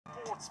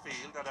sports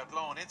field at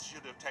Athlone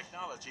Institute of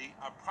Technology,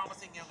 a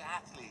promising young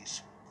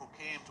athlete who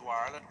came to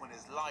Ireland when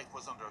his life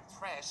was under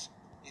threat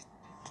is...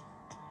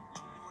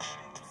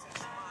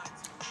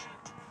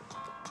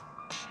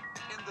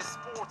 In the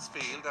sports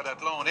field at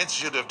Athlone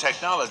Institute of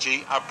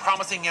Technology, a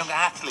promising young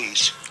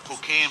athlete who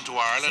came to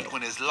Ireland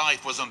when his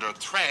life was under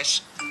threat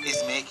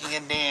is making a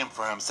name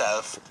for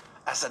himself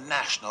as a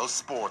national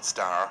sports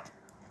star.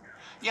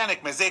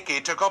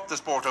 MASEKE took up the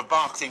sport of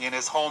boxing in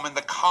his home in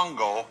the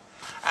Congo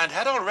and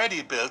had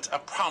already built a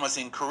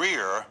promising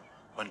career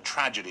when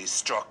tragedy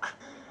struck.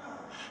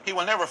 He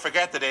will never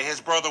forget the day his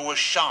brother was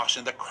shot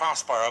in the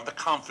crossfire of the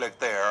conflict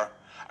there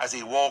as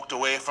he walked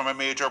away from a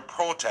major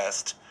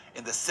protest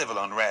in the civil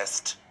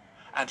unrest,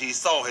 and he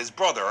saw his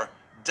brother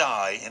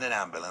die in an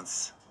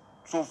ambulance.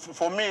 So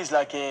for me, it's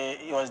like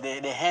it was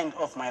the hand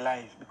of my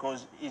life,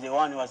 because he's the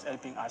one who was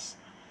helping us.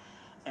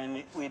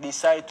 And we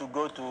decided to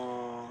go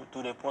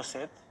to the post,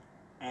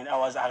 and I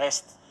was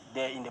arrested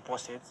there in the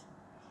post.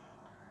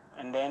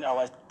 And then I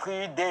was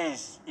 3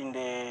 days in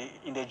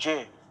the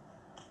jail.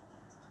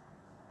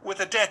 With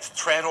a death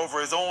threat over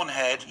his own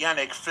head,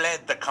 Yannick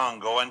fled the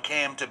Congo and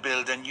came to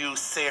build a new,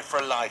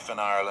 safer life in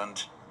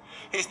Ireland.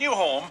 His new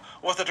home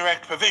was the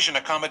direct provision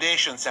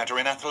accommodation centre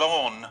in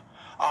Athlone,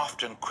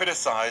 often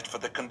criticised for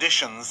the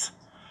conditions.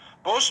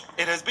 But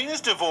it has been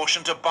his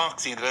devotion to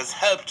boxing that has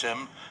helped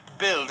him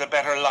build a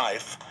better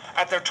life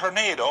at their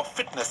Tornado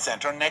Fitness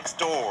Centre next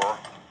door,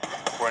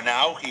 where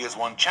now he has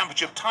won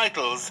championship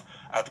titles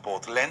at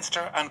both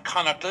Leinster and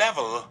Connacht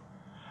level,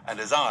 and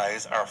his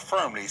eyes are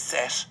firmly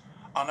set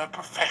on a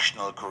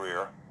professional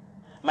career.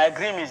 My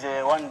dream is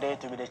one day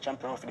to be the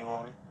champion of the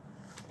world.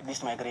 This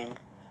is my dream.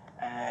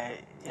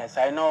 Yes,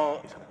 I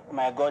know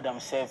my God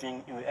I'm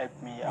serving will help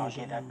me out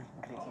get that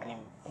dream.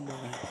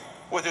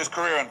 With his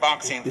career in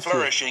boxing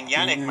flourishing,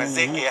 Yannick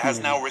MASEKE has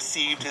now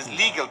received his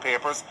legal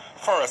papers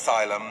for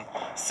asylum.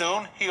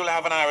 Soon he will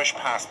have an Irish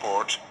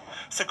passport.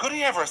 So could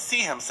he ever see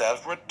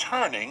himself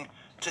returning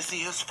to see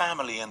his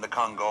family in the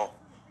Congo?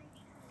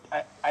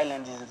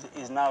 Ireland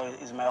is now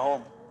my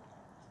home.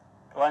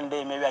 One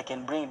day maybe I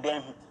can bring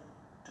them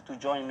to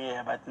join me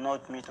here, but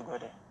not me to go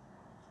there.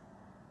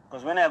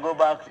 Because when I go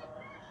back,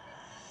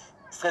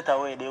 straight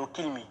away they will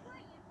kill me.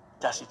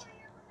 That's it.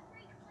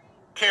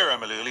 Kira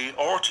Maluli,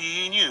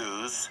 RTE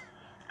News,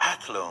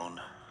 Athlone.